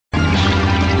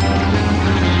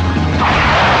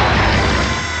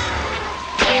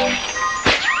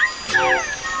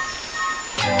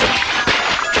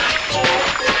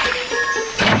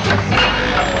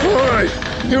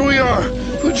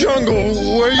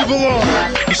where you belong.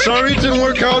 I'm sorry it didn't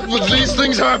work out, but these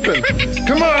things happen.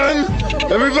 Come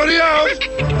on, everybody out.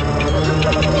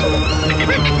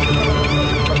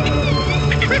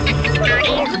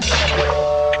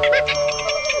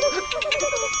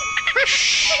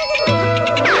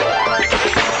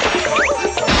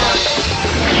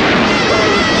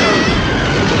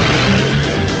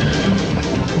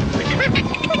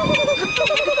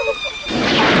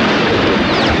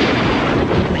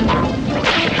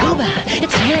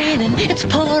 It's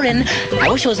pouring. I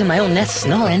wish I was in my own nest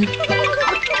snoring.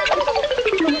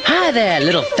 Hi there,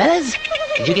 little fellas.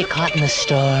 Did you get caught in the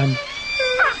storm?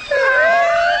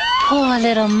 Poor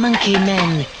little monkey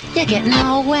men. You're getting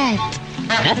all wet.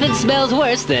 Nothing smells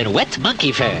worse than wet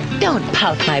monkey fur. Don't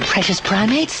pout, my precious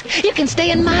primates. You can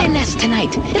stay in my nest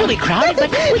tonight. It'll be crowded,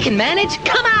 but we can manage.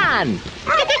 Come on!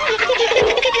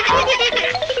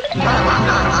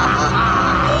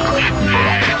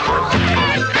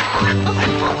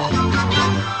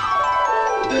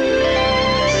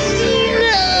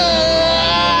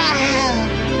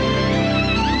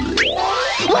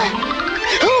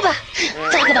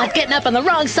 Talk about getting up on the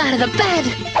wrong side of the bed.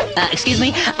 Excuse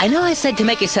me, I know I said to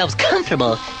make yourselves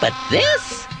comfortable, but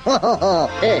this?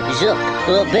 Hey, Jacques,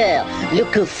 Robert,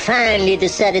 look who finally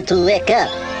decided to wake up.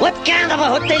 What kind of a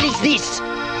hotel is this?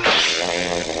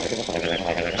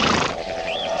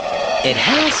 It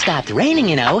has stopped raining,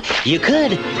 you know. You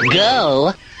could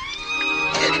go.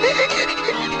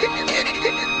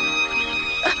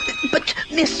 But,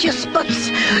 Monsieur Spots,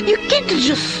 you can't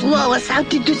just throw us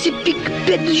out into the big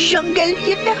bed jungle,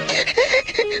 you know?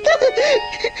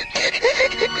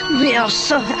 We are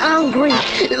so hungry.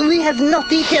 We have not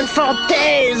eaten for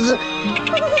days.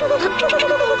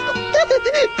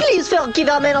 Please forgive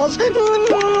our manners.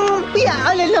 We are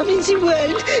all alone in the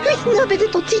world. With nobody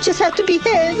to teach us how to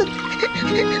behave.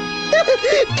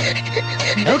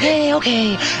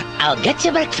 Okay. I'll get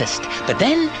you breakfast, but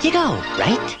then you go,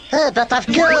 right? But of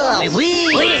course. Mais oui,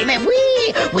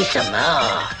 Oui, some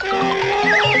more.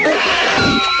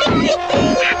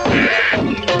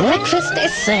 Breakfast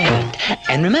is served.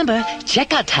 And remember,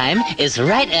 checkout time is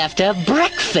right after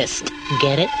breakfast.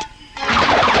 Get it?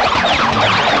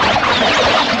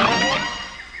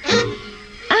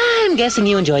 I'm guessing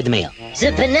you enjoyed the meal.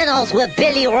 The bananas were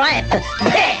belly ripe.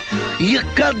 Hey, you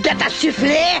call that a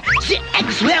soufflé? The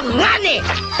eggs were runny.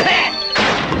 Hey.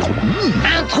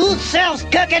 And who serves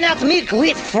coconut milk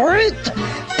with fruit?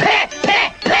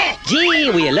 Gee,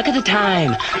 will you look at the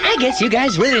time? I guess you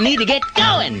guys really need to get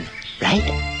going, right?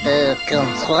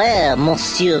 Contraire,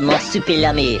 Monsieur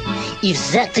Marsupilami.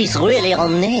 If that is really your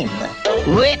name.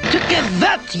 We took a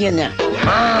vote, you know.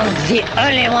 And the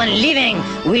only one living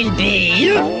will be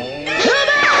you.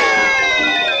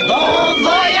 Bon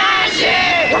voyage!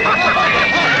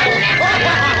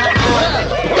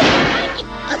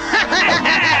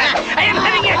 I am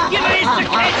having a humorous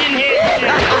occasion here.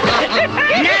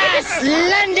 Nice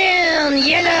London,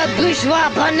 yellow bourgeois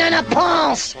banana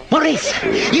pants. Maurice,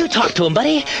 you talk to him,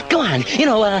 buddy. Go on,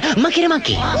 monkey to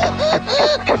monkey.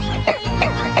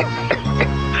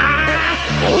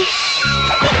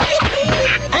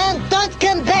 And don't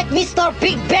come back, Mr.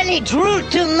 Big Belly, drool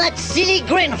too much, silly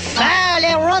green, foul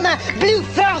aroma, blue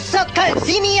fur, so-called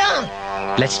simian.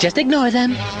 Let's just ignore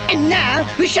them. And now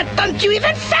we should taunt you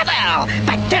even further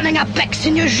by turning our backs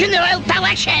in your general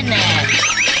direction.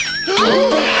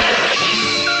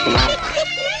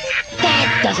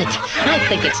 That does it. I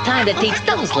think it's time to teach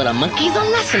those little monkeys a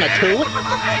lesson or two.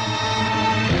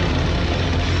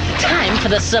 Time for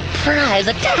the surprise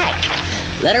attack.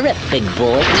 Let her rip, big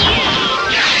boy.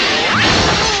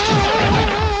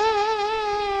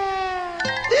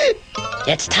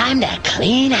 It's time to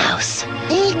clean house.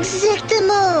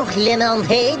 Exactement,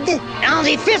 Lemonhead. And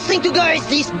the first thing to go is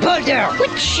this boulder,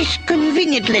 which is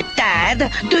conveniently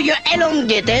tied to your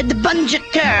elongated,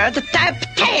 bungee-curd type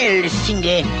tail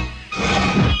thingy.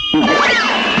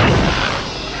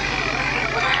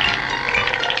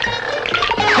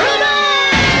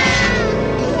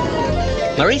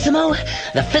 Marissimo,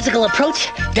 the physical approach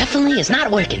definitely is not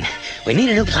working. We need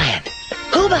a new plan.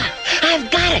 Hooba, I've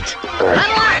got it.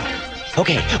 Unlock!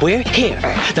 Okay, we're here.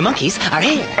 The monkeys are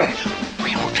here.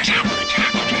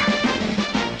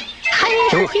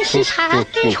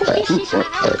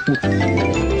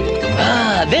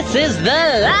 This is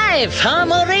the life, huh,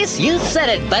 Maurice? You said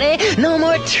it, buddy. No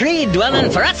more tree dwelling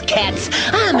for us cats.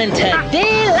 I'm into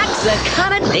deluxe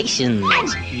accommodations.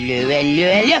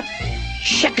 Hello.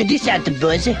 Check this out,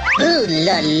 boys. Ooh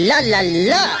la la la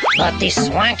la! But this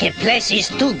swanky place is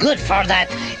too good for that.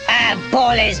 A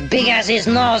ball as big as his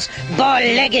nose,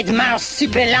 ball-legged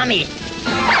Marsupilami.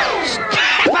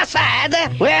 Step aside.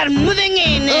 We're moving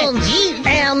in. Oh, gee.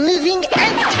 now moving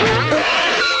out.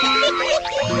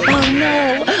 Oh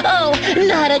no! Oh,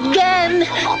 not again!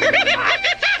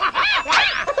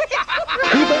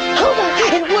 Hoba,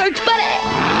 it worked, buddy!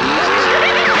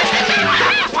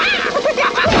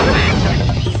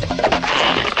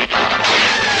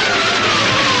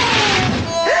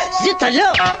 Zut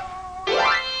alors!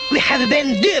 We have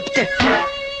been duped!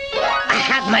 I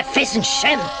have my face in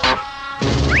shame.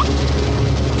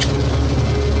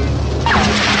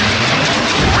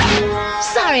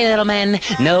 Sorry, little man.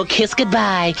 No kiss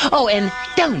goodbye. Oh, and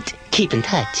don't keep in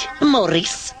touch,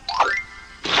 Maurice.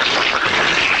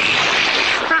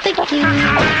 Thank you.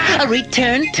 A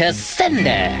return to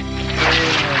sender.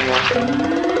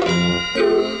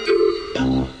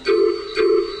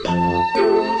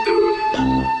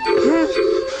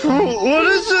 What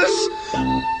is this?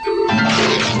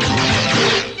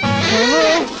 Oh, no!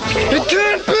 It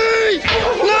can't be!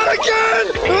 Not again!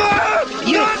 Ah!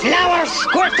 You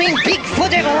flower-squirting,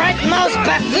 big-footed, right-mouse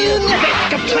buffoon!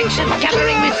 Complexion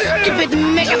covering with stupid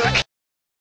makeup!